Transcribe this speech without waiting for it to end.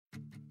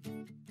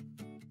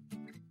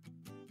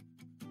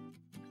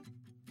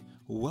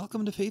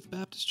Welcome to Faith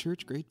Baptist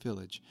Church Great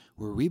Village,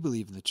 where we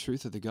believe in the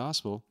truth of the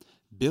gospel,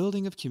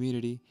 building of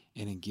community,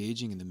 and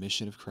engaging in the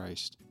mission of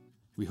Christ.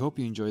 We hope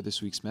you enjoy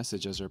this week's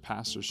message as our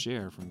pastors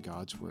share from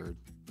God's Word.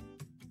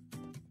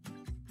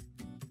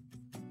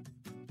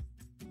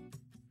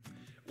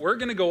 We're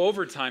going to go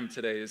overtime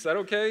today. Is that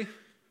okay?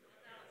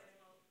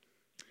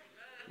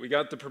 We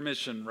got the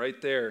permission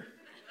right there.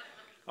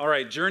 All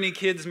right, Journey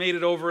kids made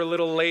it over a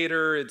little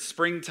later. It's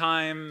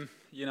springtime.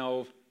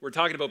 We're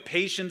talking about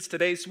patience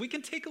today, so we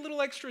can take a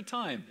little extra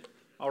time.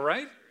 All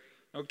right?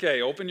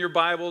 Okay, open your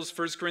Bibles,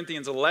 1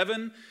 Corinthians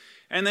 11,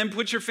 and then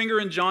put your finger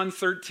in John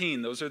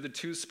 13. Those are the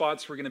two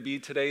spots we're going to be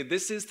today.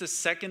 This is the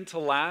second to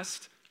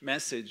last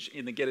message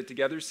in the Get It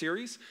Together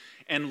series.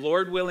 And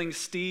Lord willing,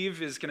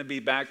 Steve is going to be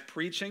back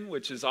preaching,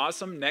 which is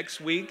awesome,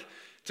 next week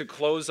to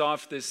close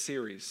off this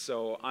series.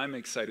 So I'm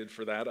excited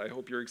for that. I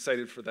hope you're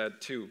excited for that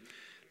too.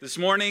 This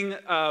morning,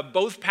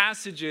 both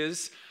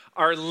passages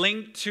are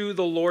linked to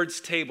the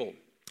Lord's table.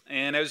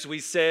 And as we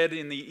said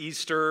in the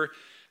Easter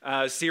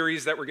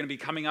series that we're going to be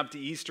coming up to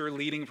Easter,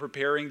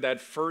 preparing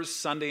that first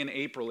Sunday in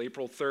April,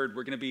 April 3rd,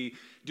 we're going to be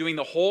doing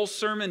the whole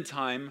sermon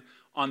time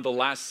on the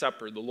Last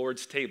Supper, the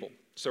Lord's table.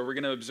 So we're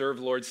going to observe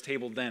the Lord's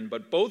table then.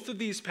 But both of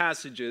these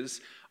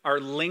passages are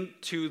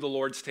linked to the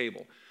Lord's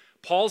table.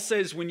 Paul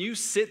says when you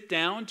sit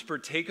down to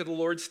partake of the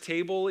Lord's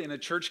table in a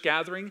church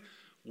gathering,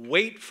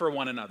 wait for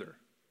one another,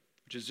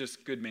 which is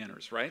just good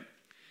manners, right?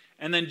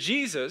 And then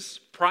Jesus,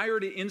 prior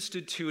to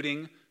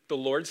instituting the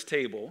Lord's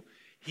table,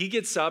 he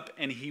gets up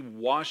and he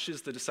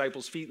washes the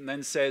disciples' feet and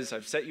then says,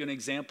 I've set you an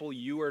example,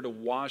 you are to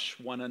wash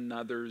one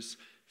another's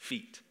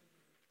feet,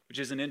 which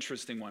is an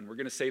interesting one. We're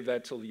going to save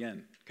that till the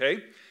end,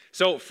 okay?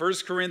 So 1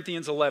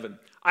 Corinthians 11.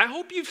 I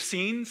hope you've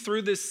seen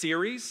through this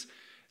series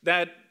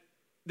that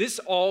this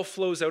all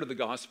flows out of the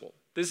gospel.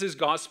 This is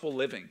gospel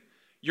living.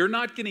 You're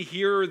not going to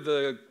hear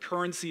the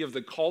currency of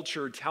the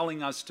culture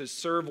telling us to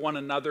serve one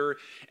another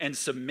and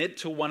submit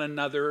to one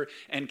another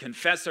and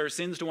confess our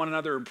sins to one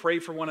another and pray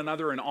for one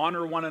another and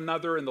honor one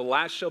another and the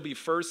last shall be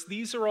first.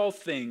 These are all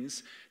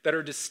things that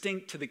are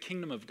distinct to the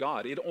kingdom of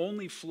God. It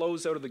only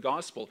flows out of the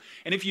gospel.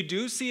 And if you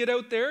do see it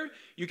out there,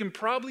 you can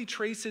probably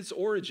trace its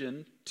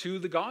origin to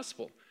the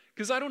gospel.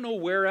 Because I don't know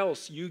where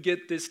else you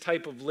get this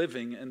type of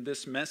living and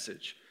this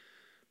message.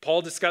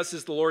 Paul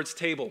discusses the Lord's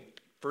table,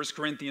 1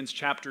 Corinthians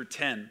chapter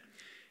 10.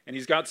 And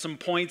he's got some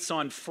points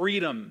on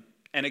freedom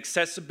and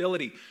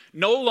accessibility.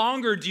 No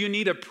longer do you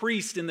need a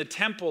priest in the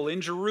temple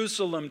in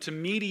Jerusalem to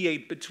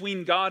mediate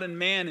between God and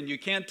man, and you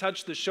can't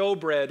touch the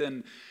showbread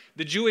and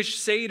the Jewish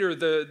Seder,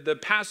 the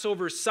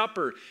Passover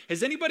supper.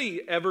 Has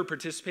anybody ever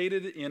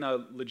participated in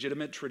a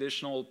legitimate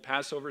traditional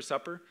Passover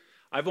supper?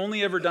 I've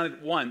only ever done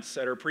it once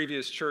at our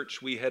previous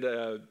church. We had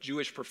a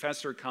Jewish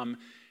professor come,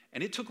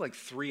 and it took like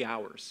 3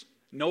 hours.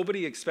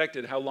 Nobody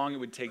expected how long it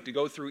would take to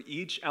go through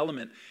each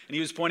element. And he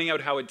was pointing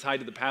out how it tied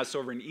to the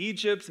Passover in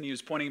Egypt, and he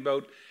was pointing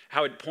about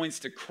how it points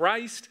to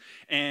Christ,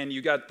 and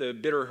you got the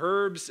bitter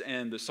herbs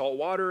and the salt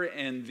water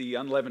and the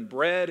unleavened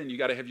bread, and you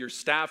got to have your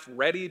staff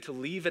ready to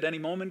leave at any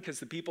moment because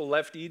the people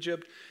left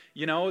Egypt.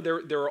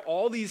 There are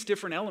all these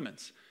different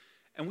elements.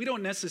 And we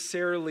don't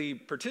necessarily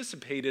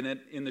participate in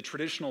it in the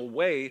traditional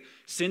way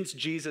since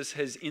Jesus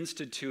has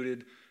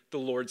instituted the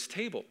Lord's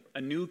table.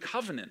 A new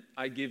covenant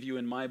I give you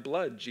in my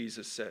blood,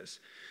 Jesus says.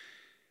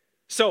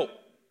 So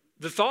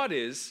the thought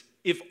is,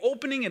 if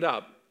opening it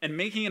up and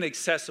making it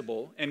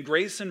accessible and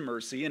grace and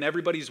mercy and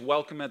everybody's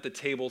welcome at the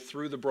table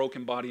through the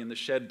broken body and the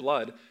shed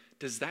blood,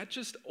 does that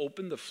just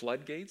open the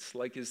floodgates?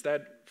 Like, is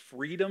that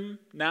freedom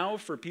now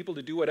for people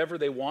to do whatever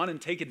they want and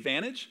take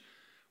advantage?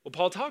 Well,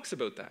 Paul talks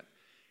about that.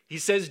 He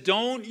says,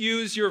 don't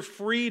use your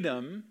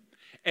freedom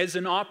as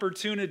an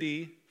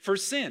opportunity for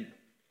sin.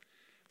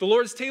 The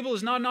Lord's table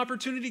is not an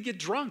opportunity to get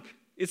drunk.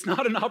 It's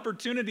not an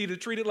opportunity to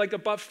treat it like a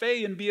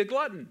buffet and be a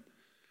glutton.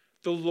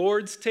 The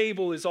Lord's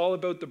table is all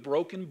about the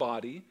broken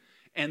body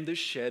and the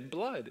shed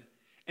blood.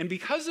 And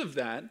because of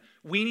that,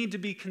 we need to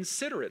be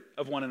considerate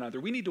of one another.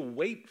 We need to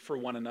wait for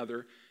one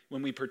another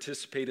when we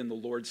participate in the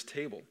Lord's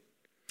table.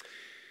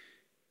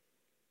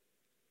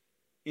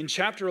 In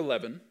chapter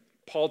 11,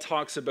 Paul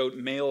talks about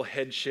male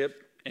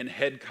headship and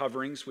head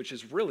coverings, which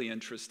is really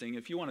interesting.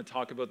 If you want to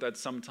talk about that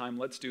sometime,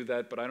 let's do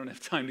that, but I don't have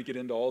time to get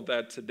into all of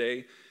that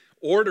today.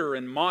 Order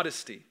and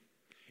modesty.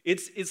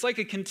 It's like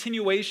a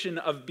continuation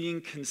of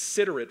being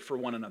considerate for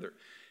one another.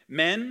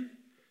 Men,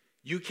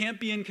 you can't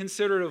be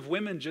inconsiderate of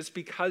women just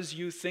because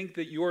you think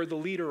that you're the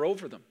leader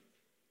over them.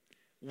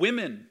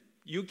 Women,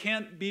 you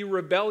can't be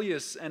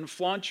rebellious and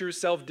flaunt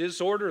yourself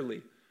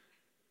disorderly.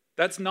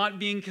 That's not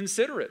being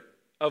considerate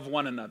of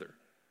one another.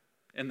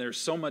 And there's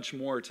so much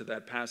more to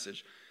that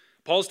passage.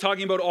 Paul's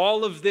talking about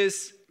all of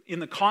this in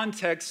the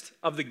context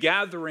of the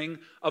gathering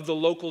of the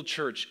local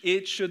church.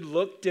 It should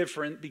look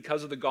different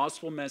because of the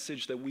gospel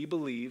message that we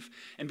believe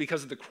and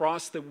because of the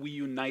cross that we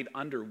unite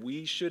under.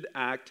 We should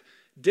act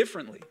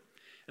differently.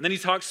 And then he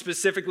talks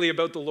specifically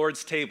about the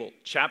Lord's table.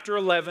 Chapter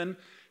 11,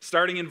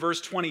 starting in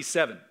verse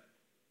 27.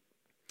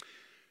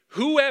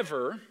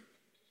 Whoever,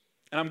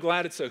 and I'm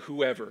glad it's a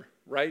whoever,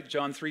 right?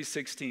 John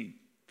 3:16.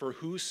 For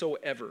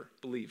whosoever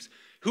believes.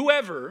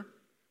 Whoever,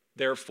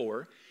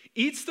 therefore,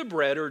 eats the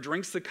bread or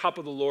drinks the cup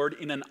of the Lord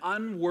in an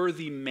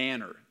unworthy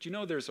manner. Do you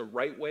know there's a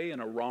right way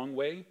and a wrong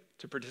way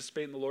to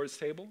participate in the Lord's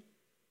table?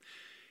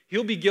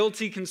 He'll be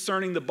guilty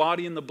concerning the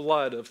body and the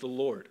blood of the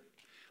Lord.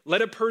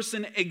 Let a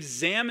person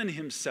examine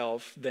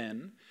himself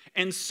then,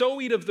 and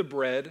so eat of the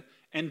bread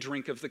and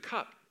drink of the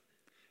cup.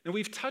 Now,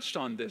 we've touched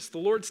on this. The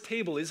Lord's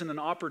table isn't an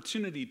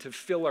opportunity to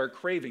fill our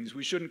cravings.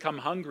 We shouldn't come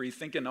hungry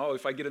thinking, oh,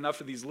 if I get enough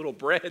of these little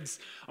breads,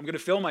 I'm going to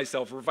fill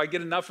myself. Or if I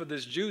get enough of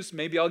this juice,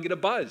 maybe I'll get a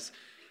buzz.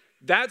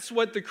 That's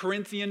what the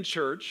Corinthian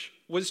church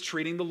was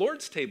treating the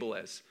Lord's table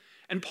as.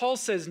 And Paul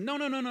says,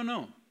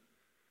 no.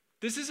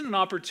 This isn't an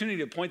opportunity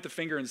to point the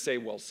finger and say,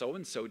 well,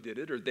 so-and-so did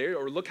it,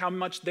 or look how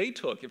much they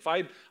took. If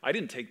I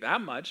didn't take that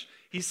much.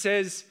 He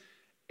says,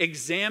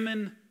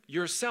 examine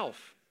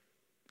yourself.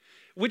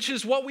 Which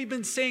is what we've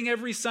been saying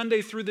every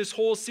Sunday through this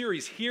whole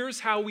series. Here's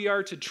how we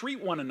are to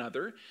treat one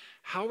another.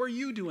 How are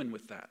you doing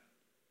with that?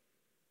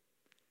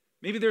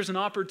 Maybe there's an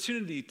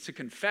opportunity to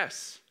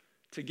confess,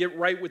 to get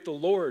right with the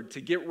Lord,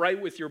 to get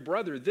right with your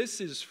brother.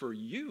 This is for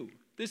you.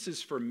 This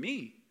is for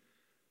me.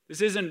 This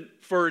isn't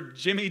for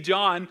Jimmy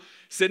John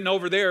sitting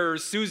over there or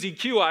Susie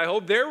Q. I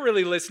hope they're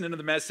really listening to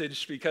the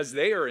message because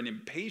they are an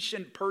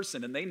impatient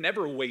person and they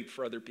never wait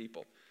for other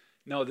people.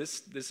 No,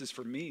 this is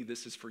for me.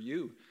 This is for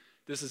you.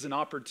 This is an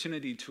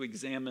opportunity to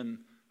examine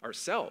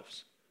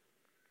ourselves.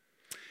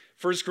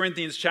 1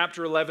 Corinthians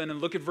chapter 11,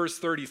 and look at verse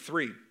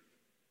 33.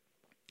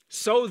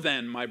 So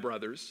then, my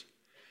brothers,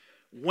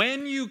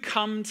 when you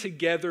come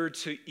together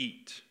to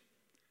eat,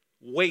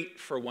 wait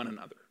for one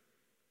another.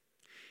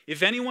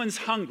 If anyone's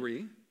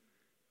hungry,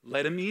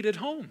 let him eat at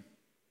home.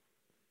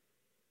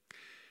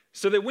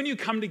 So that when you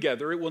come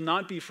together, it will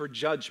not be for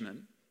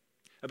judgment.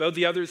 About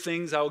the other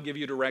things, I will give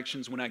you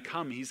directions when I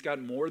come. He's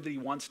got more that he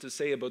wants to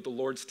say about the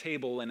Lord's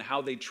table and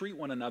how they treat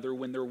one another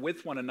when they're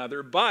with one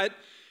another. But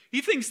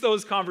he thinks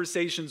those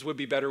conversations would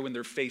be better when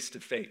they're face to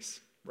face,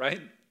 right?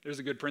 There's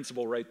a good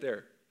principle right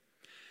there.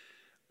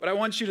 But I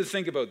want you to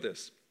think about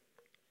this.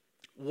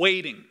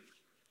 Waiting.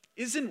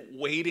 Isn't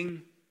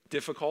waiting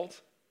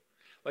difficult?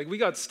 Like we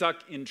got stuck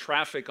in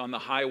traffic on the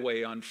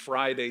highway on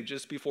Friday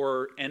just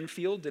before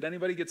Enfield. Did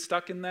anybody get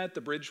stuck in that?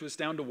 The bridge was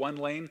down to one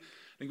lane.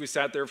 I think we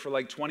sat there for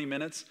like 20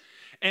 minutes.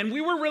 And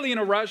we were really in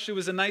a rush. It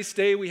was a nice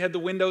day. We had the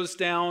windows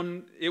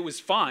down. It was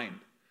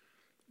fine.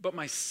 But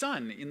my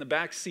son in the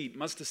back seat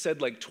must have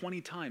said like 20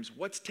 times,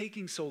 what's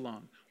taking so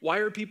long? Why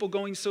are people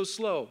going so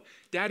slow?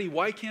 Daddy,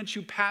 why can't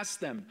you pass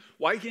them?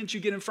 Why can't you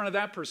get in front of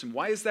that person?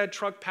 Why is that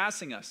truck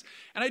passing us?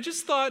 And I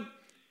just thought,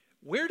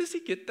 where does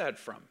he get that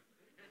from?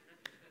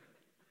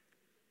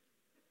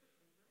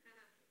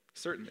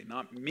 Certainly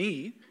not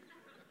me.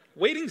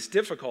 Waiting's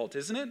difficult,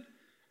 isn't it?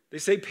 They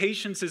say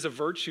patience is a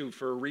virtue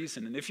for a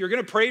reason. And if you're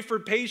going to pray for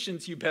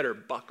patience, you better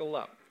buckle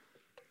up.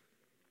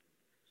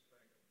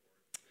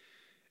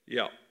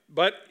 Yeah,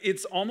 but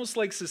it's almost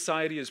like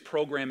society is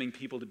programming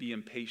people to be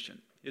impatient,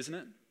 isn't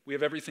it? We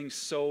have everything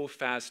so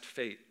fast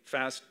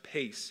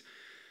pace.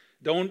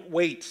 Don't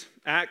wait,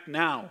 act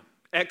now.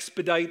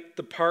 Expedite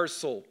the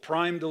parcel,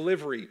 prime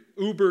delivery,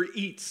 Uber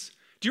Eats.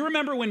 Do you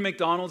remember when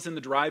McDonald's in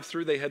the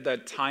drive-thru, they had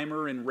that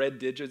timer in red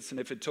digits, and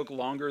if it took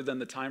longer than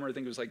the timer, I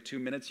think it was like 2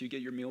 minutes, you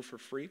get your meal for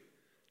free? Do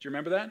you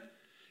remember that?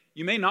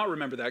 You may not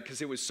remember that because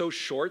it was so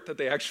short that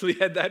they actually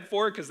had that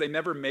for because they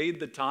never made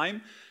the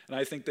time, and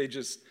I think they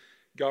just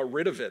got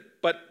rid of it.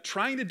 But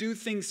trying to do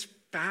things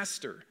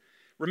faster.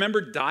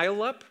 Remember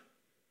dial-up?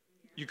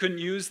 You couldn't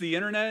use the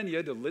internet, and you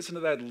had to listen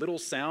to that little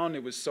sound.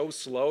 It was so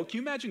slow. Can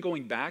you imagine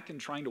going back and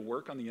trying to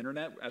work on the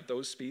internet at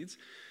those speeds?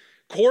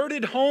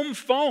 Corded home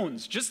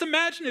phones. Just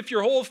imagine if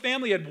your whole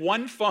family had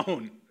one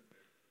phone.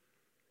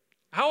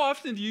 How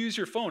often do you use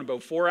your phone?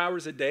 About 4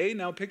 hours a day?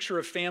 Now picture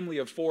a family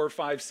of 4,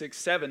 5, 6,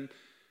 7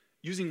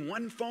 using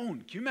one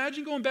phone. Can you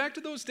imagine going back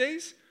to those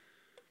days?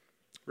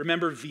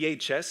 Remember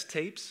VHS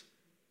tapes?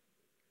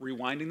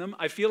 Rewinding them?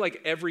 I feel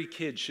like every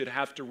kid should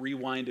have to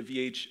rewind a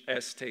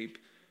VHS tape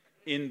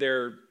in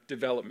their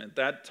development.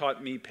 That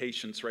taught me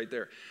patience right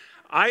there.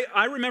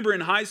 I remember in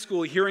high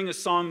school hearing a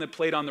song that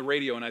played on the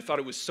radio, and I thought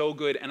it was so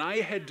good, and I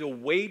had to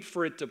wait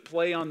for it to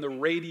play on the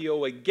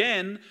radio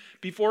again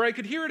before I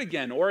could hear it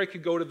again, or I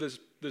could go to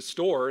the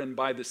store and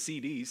buy the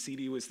CD.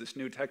 CD was this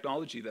new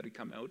technology that had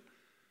come out.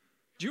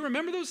 Do you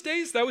remember those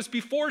days? That was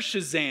before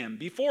Shazam,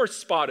 before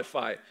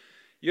Spotify.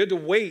 You had to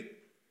wait.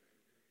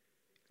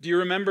 Do you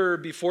remember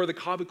before the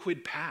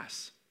Cobequid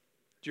Pass?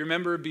 Do you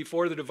remember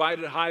before the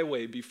divided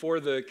highway,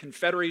 before the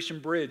Confederation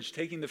Bridge,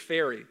 taking the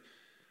ferry?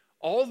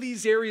 All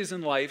these areas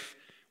in life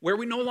where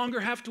we no longer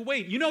have to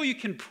wait. You know, you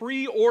can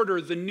pre-order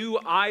the new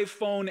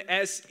iPhone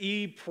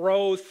SE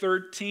Pro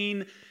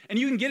 13, and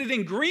you can get it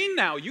in green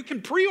now. You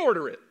can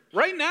pre-order it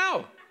right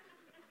now.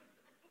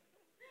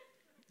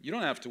 You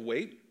don't have to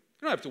wait.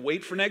 You don't have to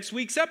wait for next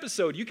week's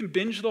episode. You can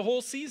binge the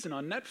whole season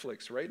on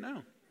Netflix right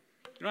now.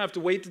 You don't have to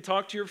wait to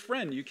talk to your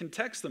friend. You can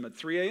text them at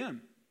 3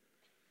 a.m.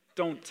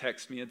 Don't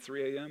text me at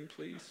 3 a.m.,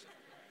 please.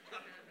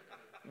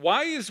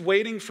 Why is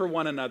waiting for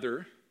one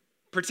another,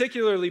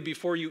 particularly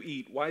before you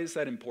eat, why is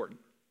that important?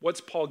 What's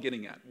Paul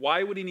getting at?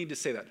 Why would he need to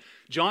say that?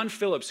 John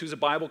Phillips, who's a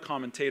Bible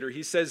commentator,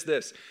 he says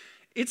this: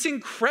 it's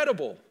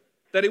incredible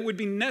that it would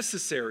be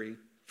necessary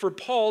for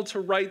Paul to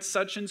write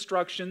such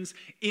instructions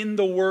in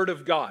the Word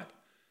of God.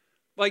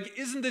 Like,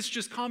 isn't this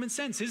just common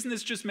sense? Isn't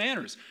this just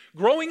manners?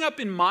 Growing up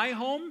in my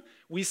home,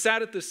 we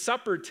sat at the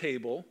supper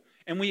table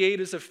and we ate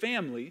as a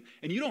family,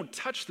 and you don't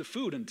touch the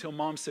food until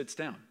mom sits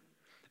down.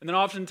 And then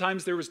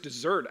oftentimes there was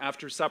dessert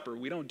after supper.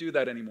 We don't do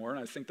that anymore, and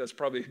I think that's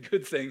probably a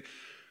good thing.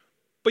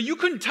 But you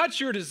couldn't touch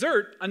your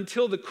dessert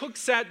until the cook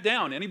sat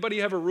down. Anybody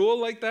have a rule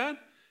like that?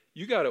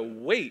 You got to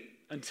wait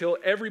until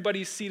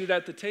everybody's seated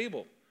at the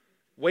table,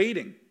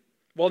 waiting.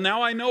 Well,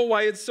 now I know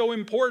why it's so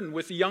important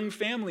with a young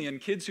family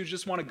and kids who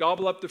just want to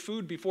gobble up the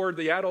food before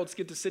the adults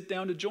get to sit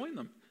down to join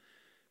them.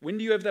 When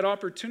do you have that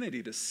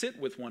opportunity to sit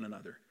with one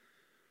another?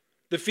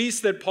 The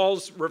feast that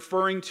Paul's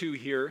referring to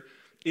here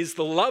is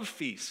the love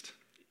feast.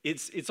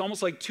 It's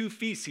almost like two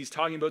feasts he's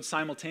talking about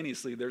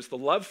simultaneously. There's the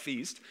love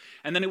feast,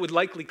 and then it would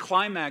likely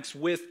climax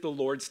with the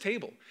Lord's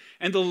table.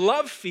 And the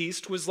love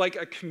feast was like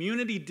a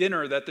community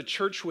dinner that the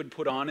church would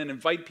put on and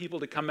invite people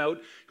to come out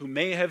who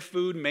may have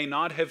food, may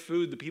not have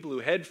food. The people who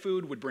had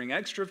food would bring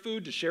extra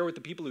food to share with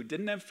the people who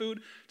didn't have food.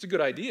 It's a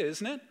good idea,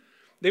 isn't it?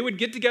 They would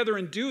get together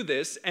and do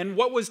this, and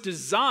what was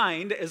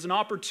designed as an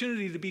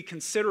opportunity to be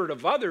considerate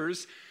of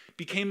others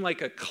became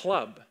like a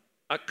club,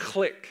 a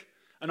clique,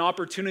 an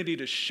opportunity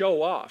to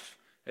show off.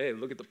 Hey,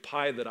 look at the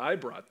pie that I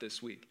brought this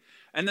week.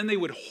 And then they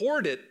would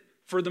hoard it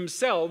for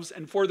themselves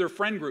and for their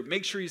friend group.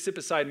 Make sure you sit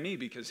beside me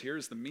because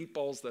here's the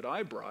meatballs that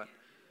I brought.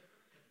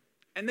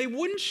 And they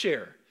wouldn't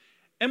share.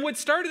 And what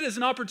started as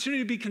an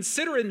opportunity to be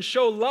considerate and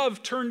show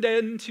love turned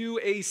into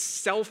a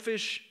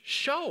selfish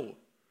show.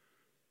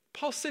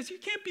 Paul says, you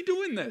can't be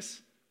doing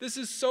this. This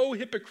is so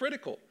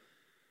hypocritical.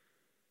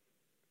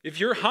 If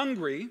you're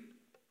hungry,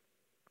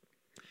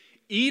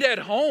 eat at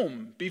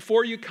home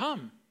before you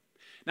come.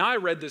 Now, I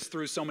read this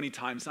through so many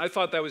times, and I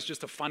thought that was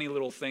just a funny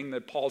little thing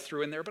that Paul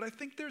threw in there, but I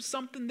think there's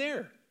something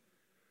there.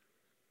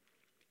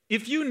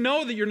 If you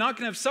know that you're not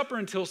going to have supper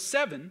until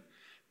 7,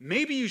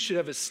 maybe you should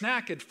have a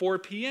snack at 4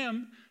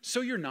 p.m.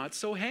 so you're not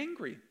so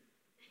hangry.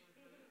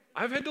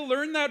 I've had to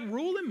learn that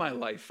rule in my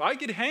life. I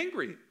get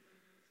hangry.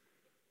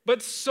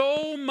 But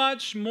so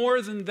much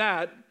more than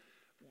that,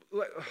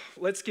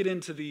 let's get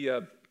into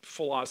the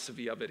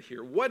philosophy of it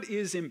here. What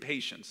is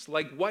impatience?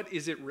 Like, what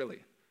is it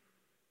really?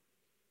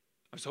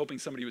 I was hoping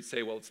somebody would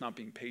say, well, it's not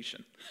being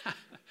patient.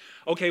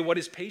 Okay, what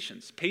is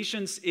patience?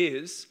 Patience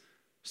is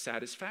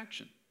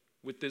satisfaction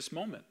with this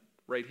moment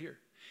right here.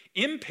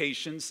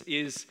 Impatience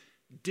is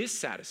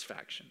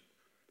dissatisfaction,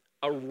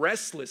 a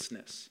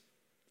restlessness.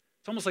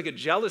 It's almost like a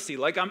jealousy,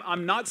 like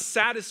I'm not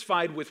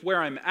satisfied with where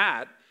I'm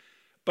at,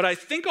 but I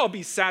think I'll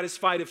be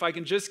satisfied if I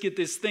can just get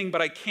this thing,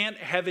 but I can't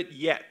have it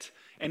yet.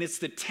 And it's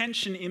the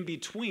tension in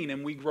between,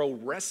 and we grow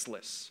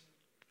restless,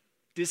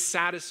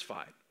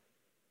 dissatisfied.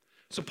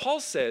 So Paul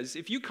says,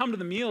 if you come to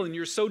the meal and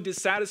you're so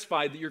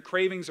dissatisfied that your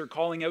cravings are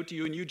calling out to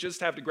you and you just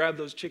have to grab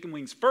those chicken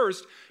wings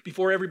first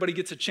before everybody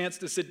gets a chance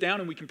to sit down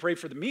and we can pray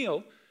for the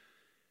meal,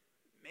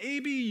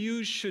 maybe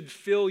you should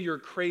fill your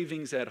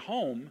cravings at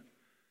home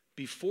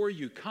before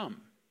you come.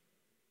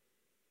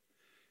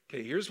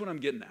 Okay, here's what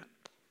I'm getting at.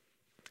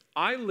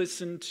 I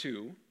listened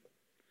to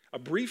a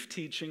brief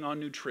teaching on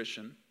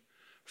nutrition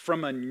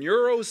from a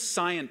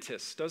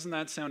neuroscientist. Doesn't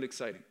that sound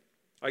exciting?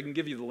 I can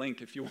give you the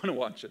link if you want to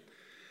watch it.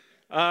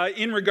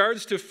 In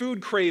regards to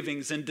food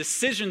cravings and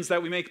decisions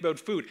that we make about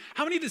food.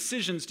 How many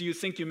decisions do you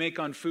think you make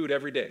on food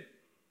every day?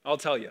 I'll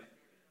tell you.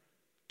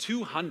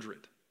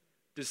 200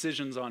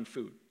 decisions on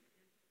food.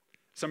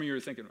 Some of you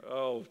are thinking,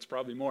 oh, it's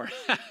probably more.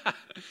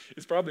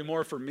 It's probably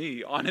more for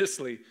me,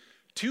 honestly.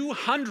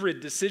 200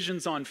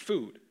 decisions on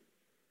food.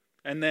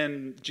 And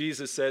then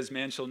Jesus says,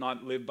 man shall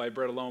not live by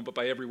bread alone, but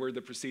by every word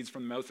that proceeds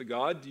from the mouth of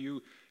God. Do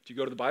you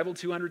go to the Bible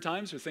 200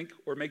 times or think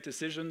or make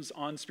decisions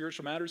on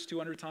spiritual matters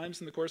 200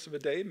 times in the course of a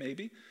day?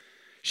 Maybe.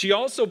 She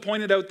also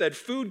pointed out that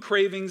food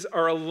cravings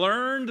are a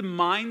learned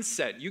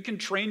mindset. You can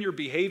train your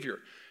behavior.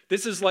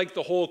 This is like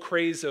the whole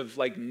craze of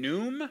like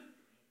Noom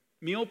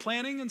meal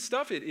planning and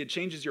stuff. It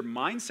changes your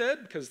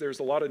mindset because there's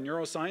a lot of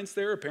neuroscience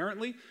there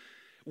apparently.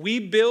 We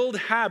build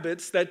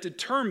habits that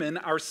determine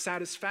our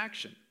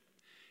satisfaction.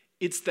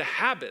 It's the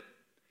habit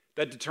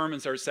that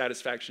determines our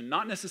satisfaction,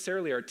 not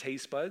necessarily our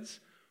taste buds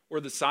or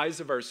the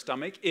size of our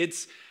stomach.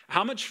 It's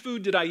how much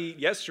food did I eat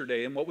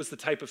yesterday and what was the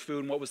type of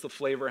food and what was the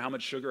flavor, how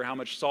much sugar, how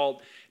much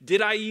salt.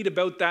 Did I eat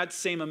about that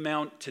same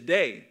amount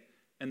today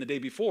and the day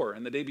before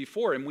and the day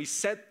before? And we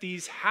set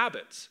these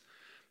habits.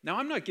 Now,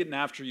 I'm not getting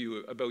after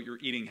you about your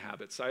eating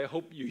habits. I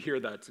hope you hear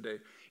that today.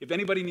 If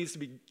anybody needs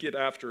to get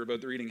after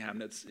about their eating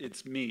habits,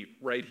 it's me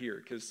right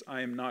here because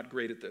I am not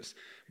great at this.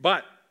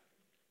 But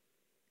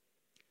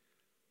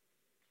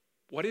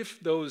what if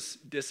those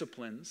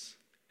disciplines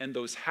and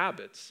those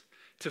habits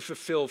to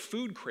fulfill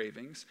food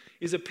cravings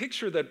is a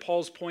picture that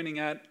Paul's pointing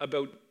at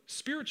about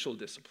spiritual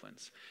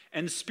disciplines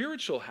and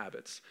spiritual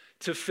habits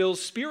to fill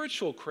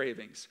spiritual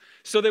cravings,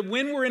 so that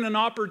when we're in an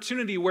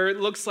opportunity where it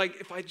looks like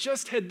if I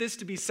just had this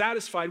to be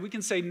satisfied, we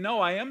can say, no,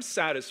 I am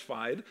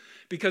satisfied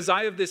because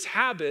I have this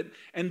habit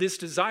and this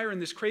desire and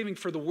this craving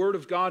for the Word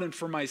of God and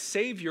for my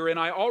Savior, and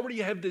I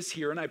already have this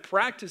here, and I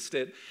practiced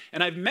it,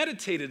 and I've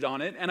meditated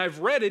on it, and I've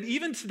read it.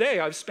 Even today,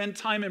 I've spent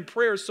time in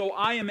prayer, so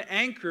I am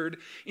anchored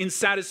in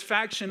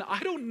satisfaction. I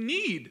don't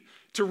need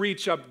to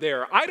reach up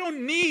there. I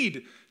don't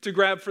need to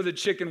grab for the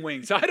chicken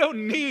wings. I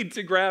don't need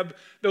to grab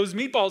those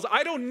meatballs.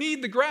 I don't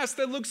need the grass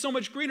that looks so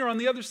much greener on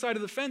the other side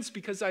of the fence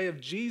because I have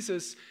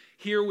Jesus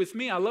here with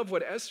me. I love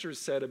what Esther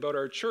said about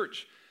our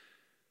church.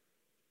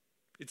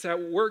 It's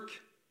at work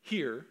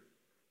here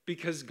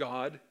because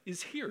God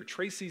is here.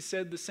 Tracy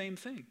said the same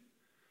thing.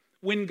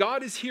 When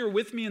God is here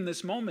with me in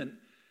this moment,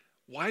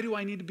 why do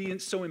I need to be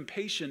so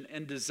impatient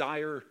and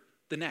desire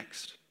the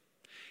next?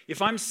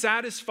 If I'm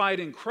satisfied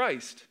in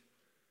Christ,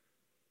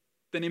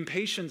 then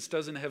impatience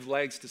doesn't have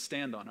legs to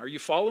stand on. Are you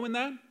following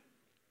that?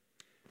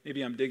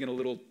 Maybe I'm digging a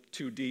little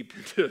too deep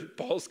into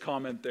Paul's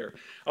comment there.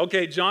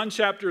 Okay, John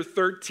chapter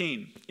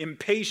 13,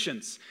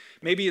 impatience.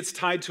 Maybe it's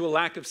tied to a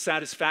lack of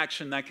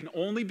satisfaction that can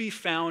only be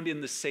found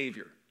in the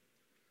Savior.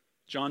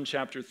 John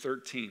chapter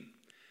 13.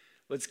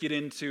 Let's get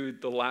into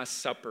the Last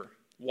Supper,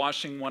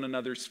 washing one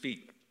another's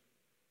feet.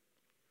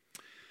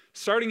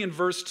 Starting in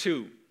verse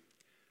 2,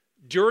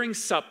 during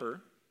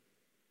supper,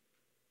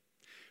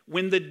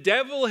 when the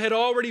devil had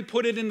already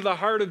put it into the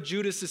heart of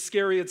Judas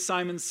Iscariot,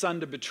 Simon's son,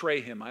 to betray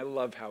him. I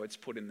love how it's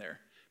put in there.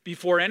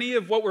 Before any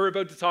of what we're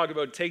about to talk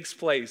about takes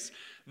place,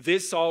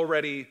 this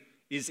already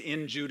is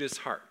in Judas'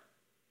 heart.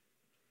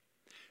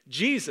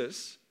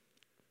 Jesus,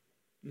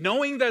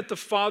 knowing that the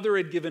Father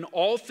had given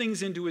all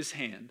things into his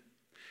hand,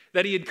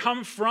 that he had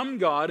come from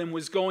God and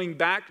was going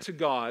back to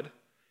God,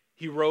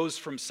 he rose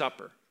from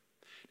supper.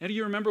 Now, do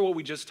you remember what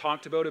we just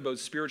talked about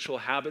spiritual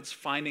habits,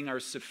 finding our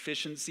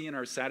sufficiency and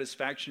our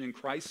satisfaction in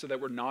Christ so that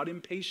we're not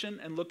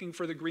impatient and looking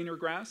for the greener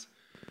grass?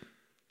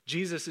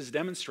 Jesus is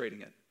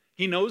demonstrating it.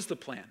 He knows the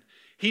plan.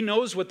 He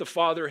knows what the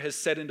Father has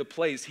set into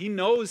place. He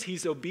knows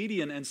he's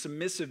obedient and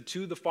submissive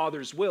to the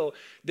Father's will.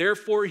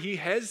 Therefore, he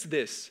has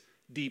this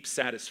deep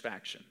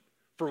satisfaction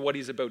for what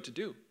he's about to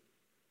do.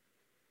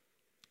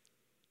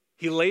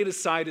 He laid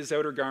aside his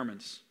outer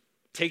garments.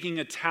 Taking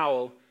a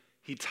towel,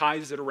 he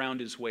ties it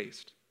around his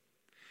waist.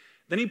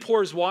 Then he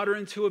pours water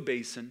into a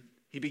basin.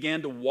 He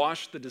began to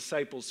wash the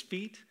disciples'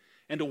 feet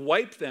and to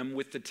wipe them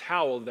with the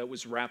towel that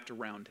was wrapped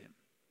around him.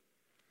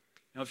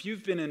 Now, if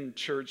you've been in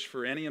church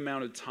for any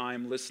amount of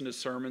time, listened to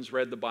sermons,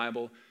 read the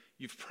Bible,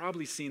 you've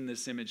probably seen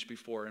this image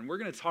before. And we're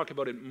going to talk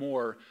about it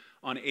more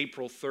on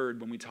April 3rd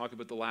when we talk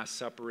about the Last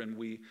Supper and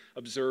we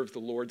observe the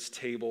Lord's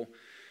table.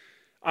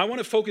 I want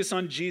to focus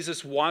on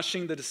Jesus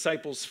washing the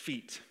disciples'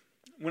 feet.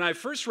 When I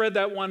first read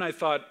that one, I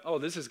thought, oh,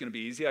 this is going to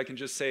be easy. I can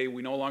just say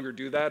we no longer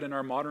do that in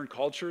our modern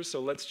culture, so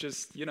let's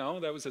just,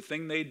 that was a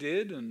thing they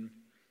did, and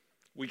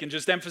we can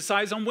just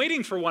emphasize on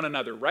waiting for one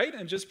another, right?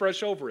 And just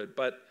brush over it.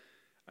 But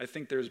I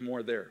think there's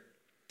more there.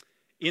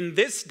 In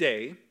this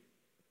day,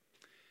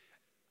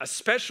 a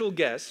special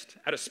guest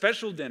at a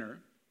special dinner,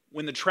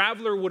 when the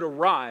traveler would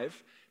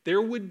arrive,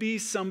 there would be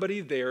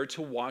somebody there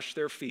to wash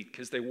their feet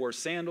because they wore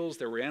sandals,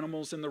 there were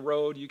animals in the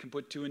road. You can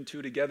put two and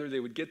two together. They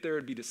would get there.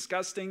 It'd be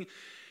disgusting.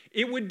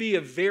 It would be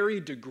a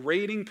very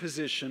degrading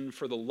position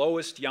for the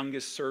lowest,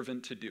 youngest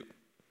servant to do.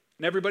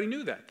 And everybody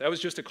knew that. That was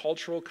just a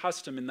cultural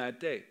custom in that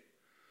day.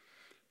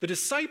 The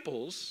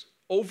disciples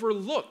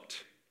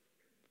overlooked,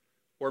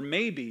 or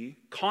maybe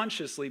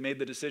consciously made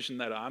the decision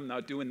that I'm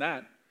not doing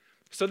that.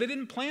 So they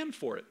didn't plan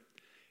for it.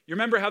 You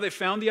remember how they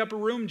found the upper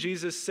room?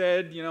 Jesus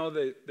said,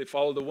 they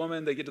followed the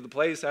woman, they get to the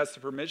place, ask the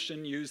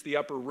permission, use the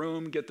upper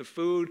room, get the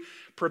food,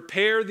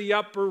 prepare the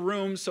upper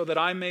room so that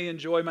I may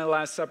enjoy my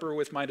Last Supper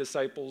with my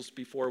disciples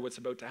before what's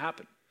about to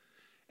happen.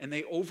 And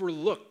they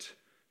overlooked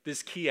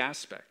this key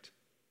aspect.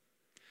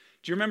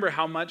 Do you remember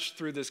how much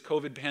through this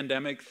COVID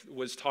pandemic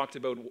was talked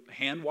about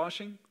hand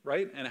washing,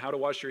 right? And how to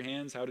wash your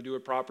hands, how to do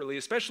it properly,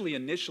 especially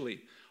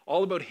initially,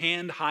 all about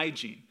hand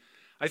hygiene.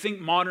 I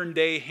think modern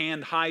day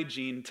hand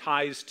hygiene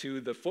ties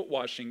to the foot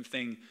washing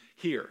thing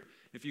here.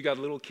 If you got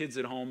little kids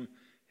at home,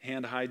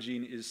 hand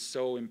hygiene is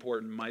so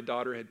important. My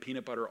daughter had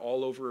peanut butter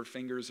all over her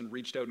fingers and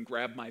reached out and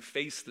grabbed my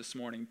face this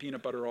morning.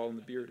 Peanut butter all in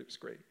the beard. It was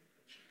great.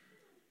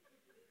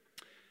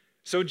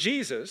 So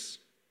Jesus,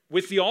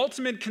 with the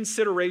ultimate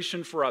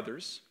consideration for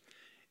others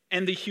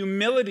and the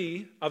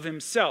humility of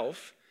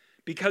himself,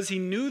 because he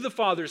knew the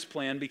Father's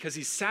plan, because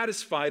he's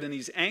satisfied and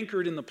he's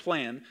anchored in the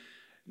plan,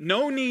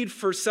 no need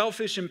for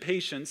selfish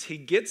impatience. He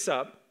gets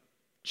up,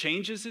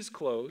 changes his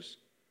clothes,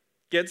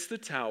 gets the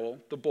towel,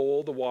 the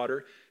bowl, the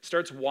water,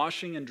 starts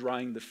washing and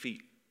drying the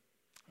feet.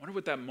 I wonder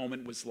what that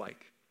moment was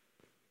like.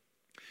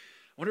 I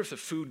wonder if the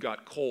food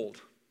got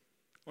cold.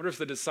 I wonder if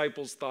the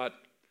disciples thought,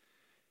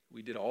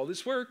 we did all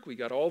this work, we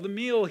got all the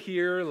meal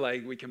here,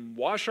 we can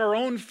wash our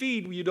own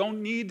feet, you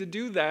don't need to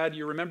do that.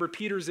 You remember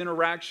Peter's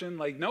interaction,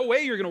 no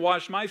way you're going to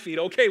wash my feet.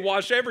 Okay,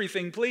 wash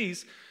everything,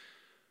 please.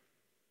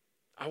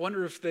 I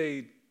wonder if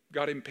they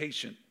got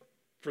impatient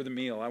for the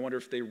meal. I wonder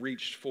if they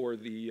reached for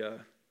the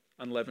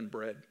unleavened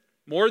bread.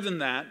 More than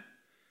that,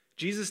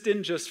 Jesus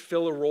didn't just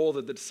fill a role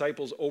that the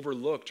disciples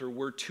overlooked or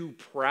were too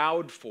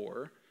proud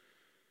for.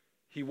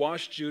 He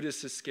washed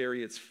Judas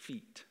Iscariot's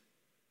feet.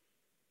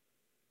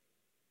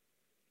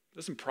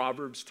 Doesn't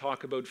Proverbs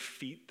talk about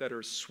feet that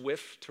are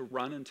swift to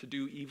run and to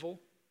do evil?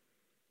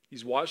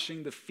 He's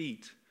washing the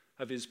feet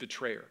of his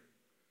betrayer,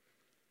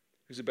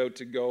 who's about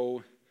to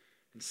go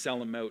and sell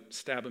him out,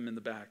 stab him in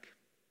the back.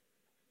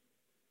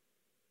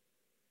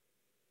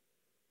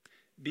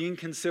 Being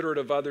considerate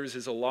of others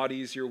is a lot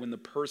easier when the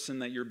person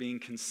that you're being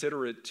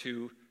considerate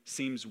to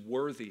seems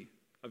worthy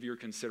of your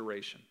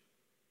consideration.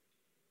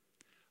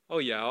 Oh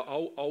yeah,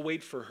 I'll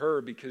wait for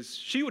her because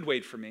she would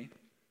wait for me.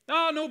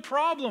 Oh, no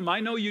problem. I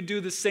know you do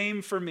the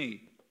same for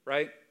me,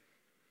 right?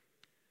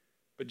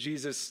 But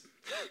Jesus,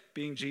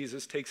 being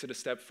Jesus, takes it a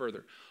step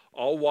further.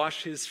 I'll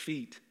wash his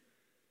feet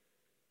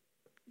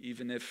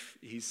even if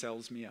he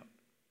sells me out.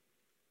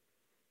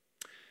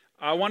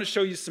 I want to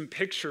show you some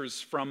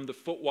pictures from the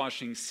foot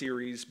washing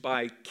series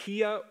by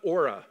Kia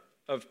Ora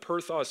of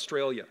Perth,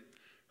 Australia.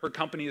 Her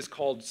company is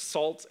called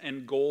Salt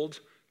and Gold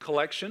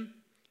Collection,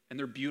 and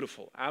they're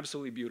beautiful,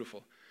 absolutely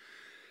beautiful.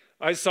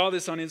 I saw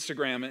this on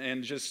Instagram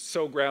and just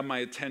so grabbed my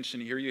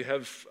attention. Here you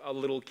have a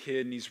little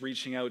kid and he's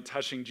reaching out,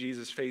 touching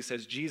Jesus' face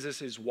as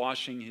Jesus is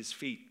washing his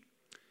feet.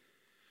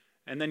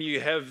 And then you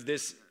have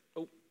this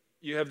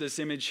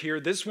image here.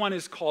 This one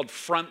is called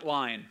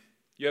Frontline.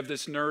 You have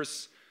this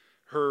nurse.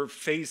 Her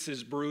face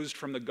is bruised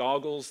from the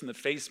goggles and the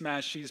face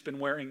mask she's been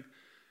wearing.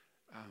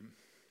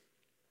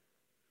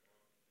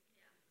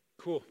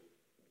 Cool.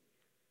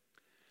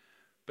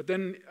 But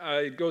then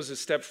it goes a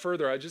step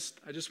further. I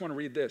just want to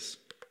read this.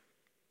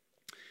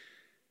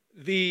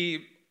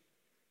 The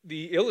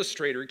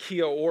illustrator,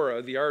 Kia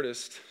Ora, the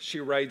artist, she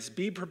writes,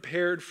 "Be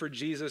prepared for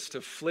Jesus to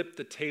flip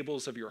the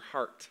tables of your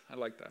heart." I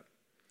like that.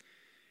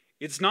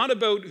 It's not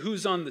about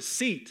who's on the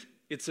seat.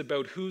 It's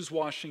about who's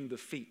washing the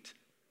feet.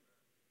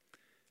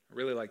 I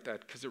really like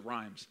that because it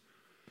rhymes.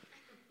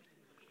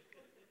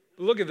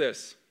 But look at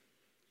this.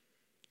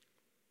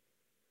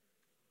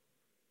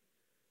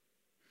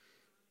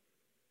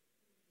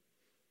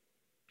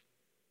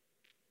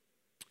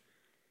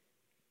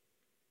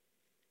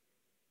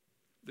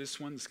 This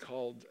one's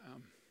called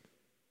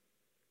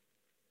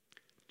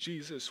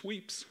Jesus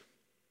Weeps.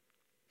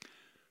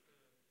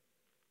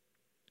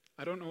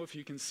 I don't know if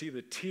you can see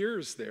the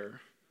tears there,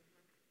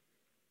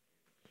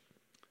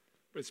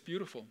 but it's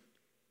beautiful.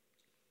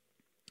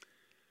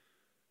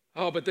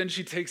 Oh, but then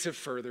she takes it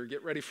further.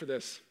 Get ready for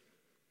this.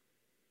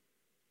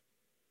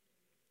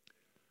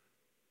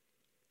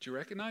 Do you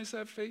recognize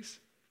that face?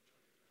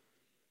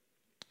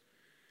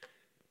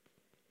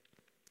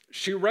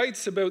 She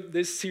writes about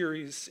this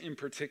series in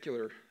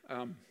particular.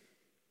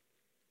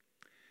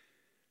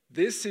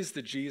 This is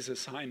the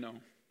Jesus I know.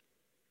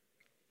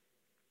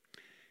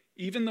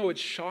 Even though it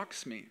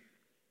shocks me,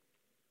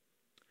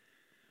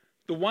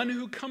 the one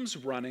who comes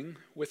running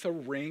with a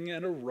ring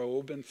and a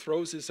robe and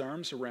throws his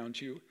arms around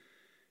you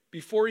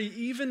before he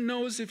even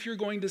knows if you're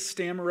going to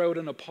stammer out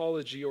an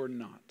apology or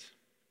not.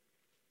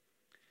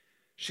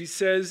 She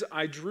says,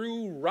 I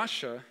drew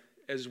Russia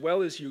as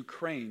well as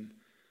Ukraine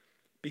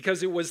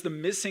because it was the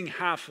missing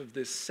half of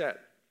this set.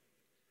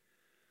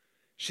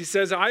 She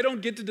says, I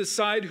don't get to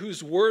decide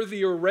who's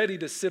worthy or ready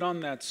to sit on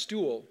that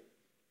stool.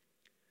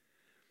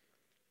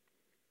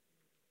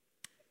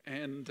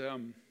 And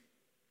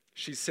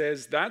she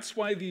says, that's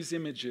why these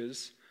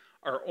images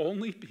are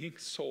only being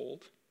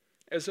sold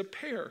as a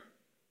pair.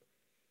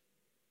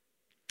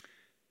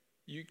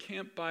 You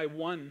can't buy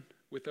one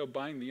without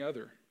buying the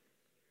other.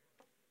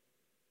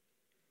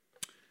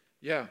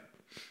 Yeah,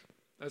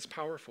 that's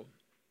powerful.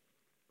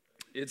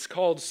 It's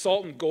called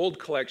Salt and Gold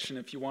Collection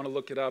if you want to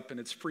look it up, and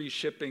it's free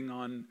shipping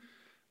on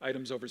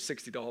items over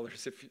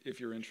 $60 if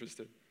you're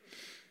interested.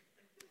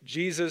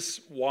 Jesus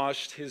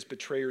washed his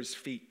betrayer's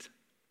feet,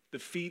 the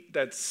feet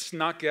that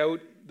snuck out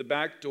the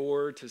back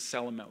door to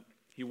sell him out.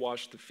 He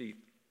washed the feet.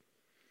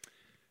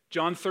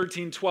 John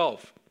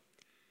 13:12.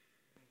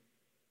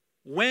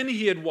 When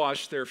he had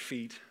washed their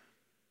feet,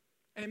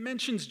 and it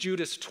mentions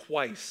Judas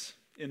twice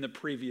in the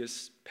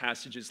previous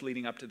passages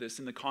leading up to this,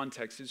 in the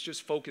context, it's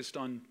just focused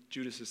on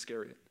Judas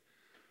Iscariot.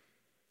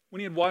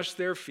 When he had washed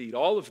their feet,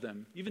 all of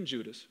them, even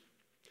Judas,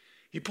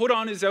 he put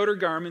on his outer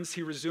garments,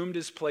 he resumed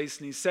his place,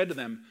 and he said to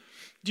them,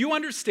 do you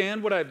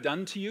understand what I've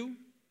done to you?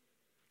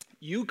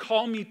 You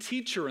call me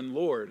teacher and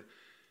Lord.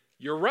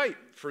 You're right,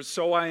 for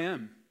so I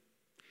am.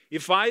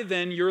 If I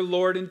then, your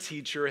Lord and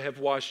teacher, have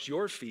washed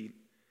your feet,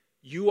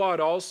 you ought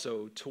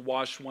also to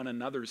wash one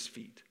another's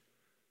feet.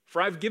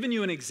 For I've given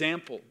you an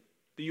example,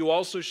 that you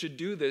also should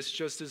do this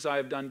just as I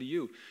have done to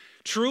you.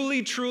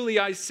 Truly, truly,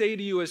 I say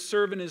to you, a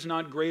servant is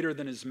not greater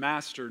than his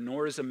master,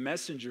 nor is a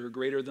messenger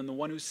greater than the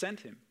one who sent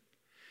him.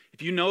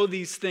 If you know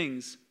these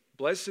things,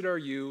 blessed are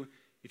you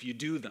if you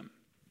do them.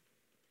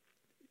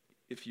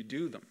 If you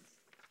do them.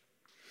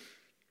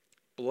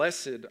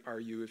 Blessed are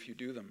you if you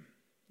do them.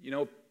 You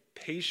know,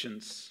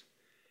 patience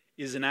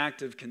is an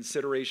act of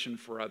consideration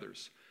for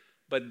others.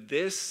 But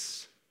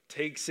this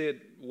takes it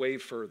way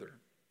further.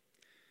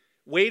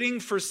 Waiting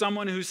for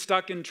someone who's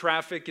stuck in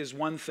traffic is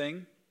one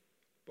thing,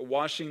 but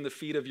washing the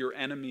feet of your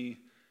enemy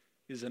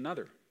is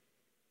another.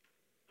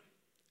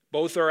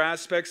 Both are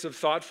aspects of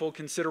thoughtful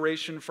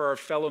consideration for our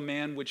fellow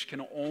man, which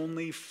can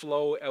only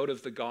flow out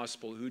of the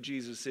gospel, who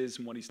Jesus is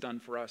and what he's done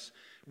for us.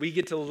 We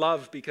get to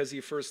love because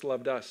he first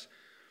loved us.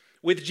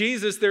 With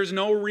Jesus, there's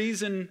no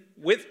reason,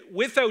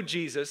 without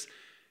Jesus,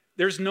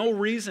 there's no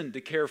reason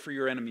to care for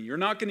your enemy. You're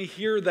not going to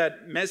hear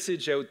that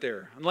message out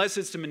there unless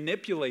it's to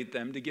manipulate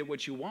them to get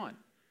what you want.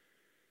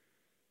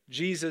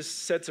 Jesus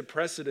sets a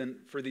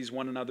precedent for these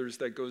one another's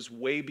that goes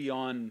way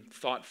beyond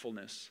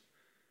thoughtfulness,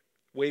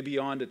 way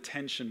beyond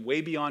attention,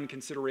 way beyond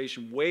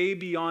consideration, way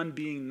beyond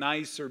being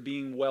nice or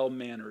being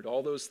well-mannered.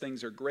 All those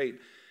things are great.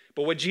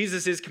 But what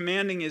Jesus is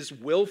commanding is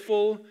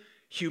willful,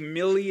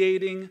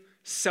 humiliating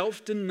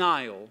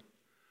self-denial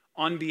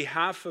on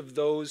behalf of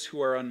those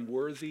who are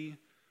unworthy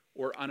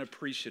or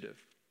unappreciative.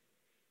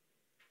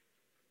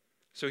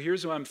 So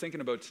here's what I'm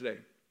thinking about today.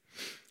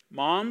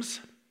 Moms,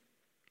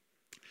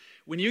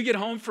 when you get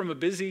home from a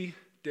busy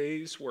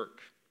day's work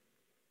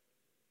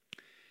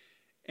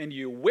and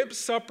you whip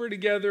supper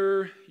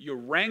together, you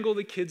wrangle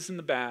the kids in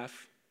the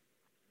bath,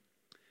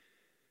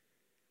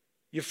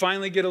 you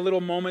finally get a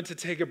little moment to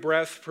take a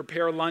breath,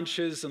 prepare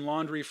lunches and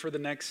laundry for the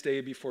next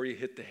day before you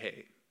hit the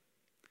hay.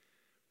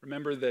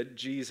 Remember that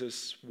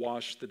Jesus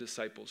washed the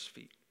disciples'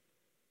 feet.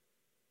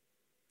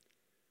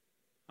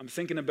 I'm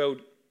thinking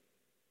about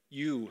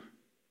you,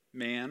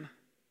 man,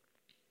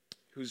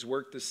 who's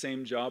worked the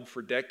same job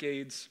for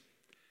decades,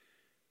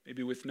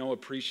 maybe with no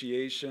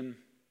appreciation,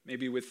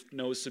 maybe with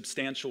no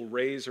substantial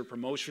raise or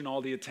promotion,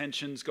 all the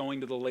attention's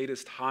going to the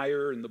latest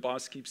hire, and the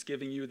boss keeps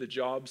giving you the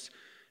jobs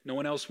no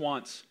one else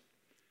wants.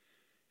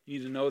 You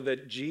need to know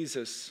that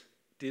Jesus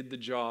did the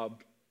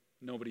job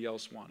nobody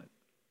else wanted.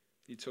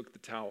 He took the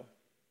towel.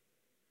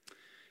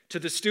 To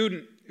the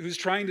student who's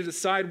trying to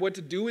decide what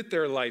to do with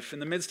their life in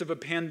the midst of a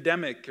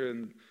pandemic,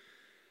 and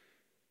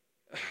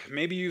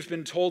maybe you've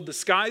been told the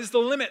sky's the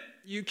limit.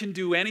 You can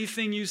do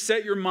anything you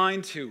set your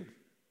mind to.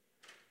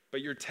 But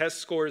your test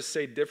scores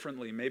say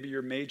differently. Maybe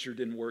your major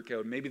didn't work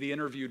out. Maybe the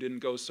interview didn't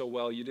go so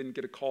well. You didn't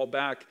get a call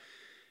back.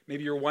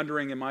 Maybe you're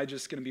wondering, am I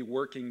just going to be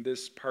working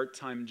this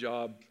part-time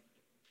job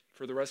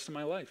for the rest of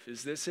my life?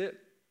 Is this it?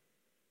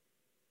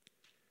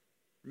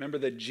 Remember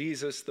that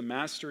Jesus, the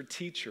master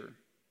teacher,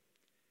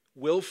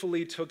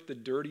 willfully took the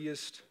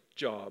dirtiest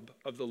job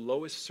of the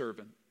lowest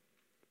servant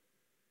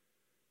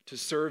to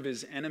serve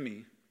his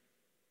enemy,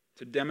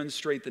 to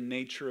demonstrate the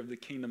nature of the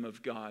kingdom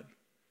of God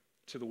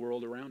to the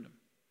world around him.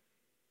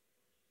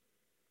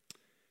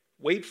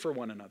 Wait for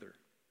one another.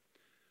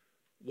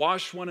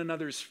 Wash one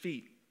another's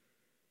feet.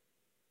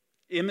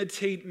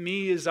 Imitate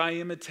me as I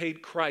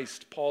imitate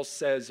Christ, Paul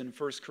says in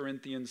 1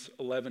 Corinthians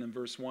 11 and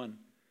verse 1.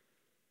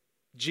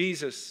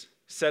 Jesus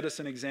set us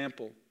an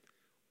example.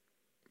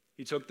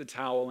 He took the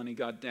towel and he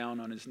got down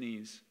on his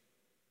knees,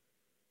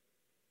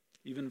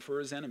 even for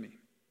his enemy.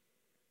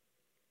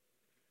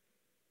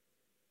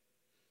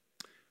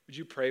 Would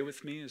you pray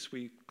with me as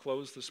we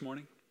close this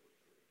morning?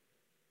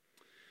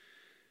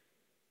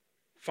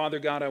 Father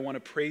God, I want to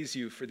praise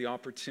you for the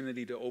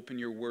opportunity to open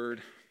your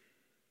word,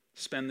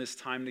 spend this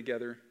time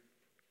together,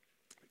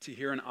 to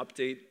hear an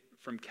update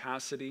from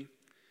Cassidy,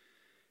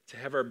 to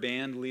have our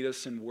band lead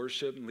us in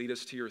worship and lead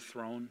us to your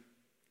throne,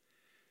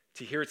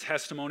 to hear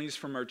testimonies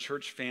from our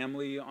church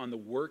family on the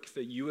work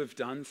that you have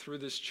done through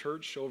this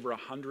church over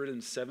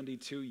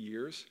 172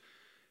 years.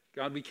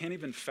 God, we can't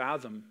even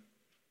fathom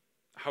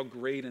how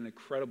great and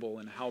incredible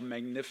and how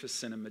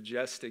magnificent and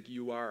majestic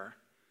you are.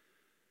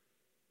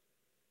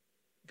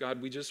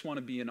 God, we just want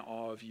to be in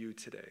awe of you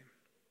today.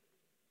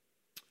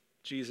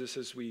 Jesus,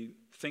 as we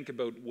think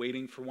about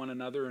waiting for one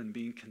another and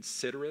being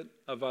considerate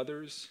of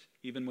others,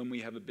 even when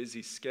we have a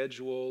busy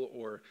schedule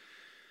or,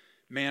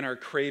 man, our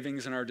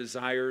cravings and our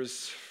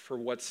desires for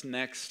what's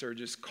next are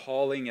just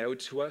calling out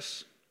to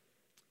us,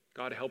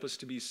 God, help us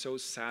to be so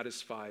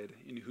satisfied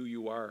in who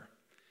you are,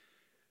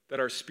 that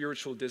our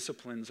spiritual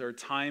disciplines, our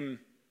time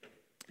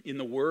in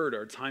the Word,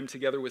 our time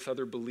together with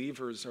other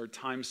believers, our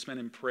time spent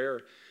in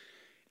prayer,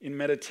 in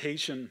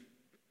meditation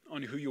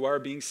on who you are,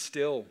 being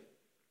still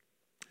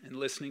and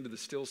listening to the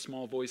still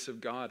small voice of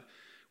God.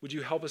 Would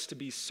you help us to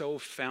be so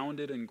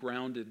founded and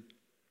grounded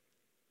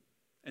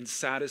and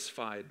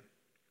satisfied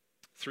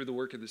through the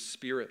work of the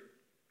Spirit,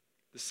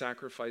 the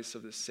sacrifice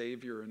of the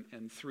Savior,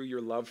 and through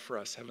your love for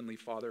us, Heavenly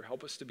Father.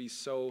 Help us to be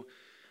so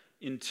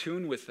in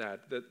tune with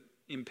that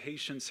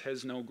impatience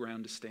has no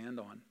ground to stand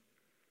on.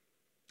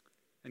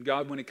 And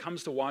God, when it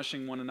comes to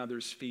washing one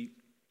another's feet,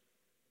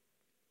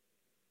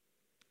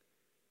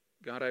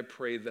 God, I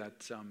pray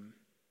that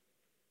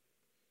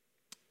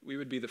we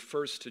would be the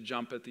first to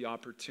jump at the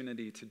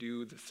opportunity to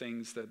do the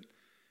things that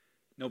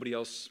nobody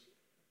else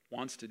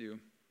wants to do.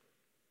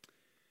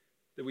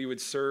 That we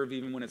would serve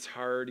even when it's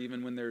hard,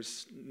 even when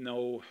there's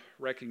no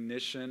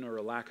recognition or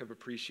a lack of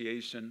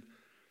appreciation.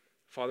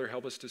 Father,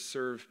 help us to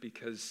serve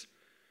because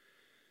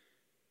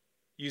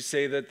you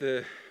say that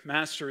the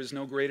master is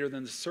no greater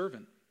than the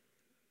servant.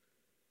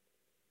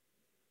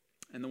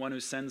 and the one who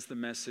sends the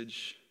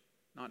message,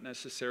 not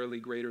necessarily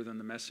greater than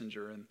the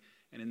messenger. And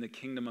in the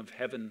kingdom of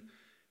heaven,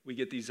 we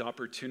get these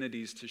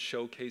opportunities to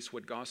showcase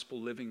what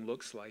gospel living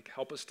looks like.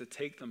 Help us to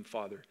take them,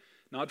 Father,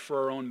 not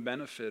for our own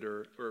benefit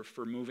or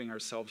for moving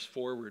ourselves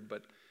forward,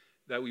 but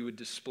that we would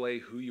display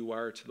who you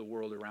are to the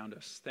world around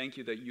us. Thank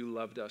you that you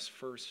loved us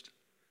first,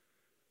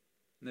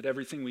 and that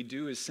everything we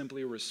do is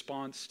simply a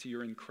response to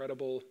your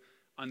incredible,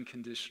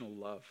 unconditional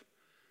love.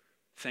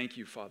 Thank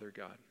you, Father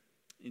God.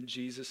 In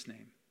Jesus'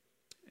 name,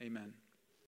 amen.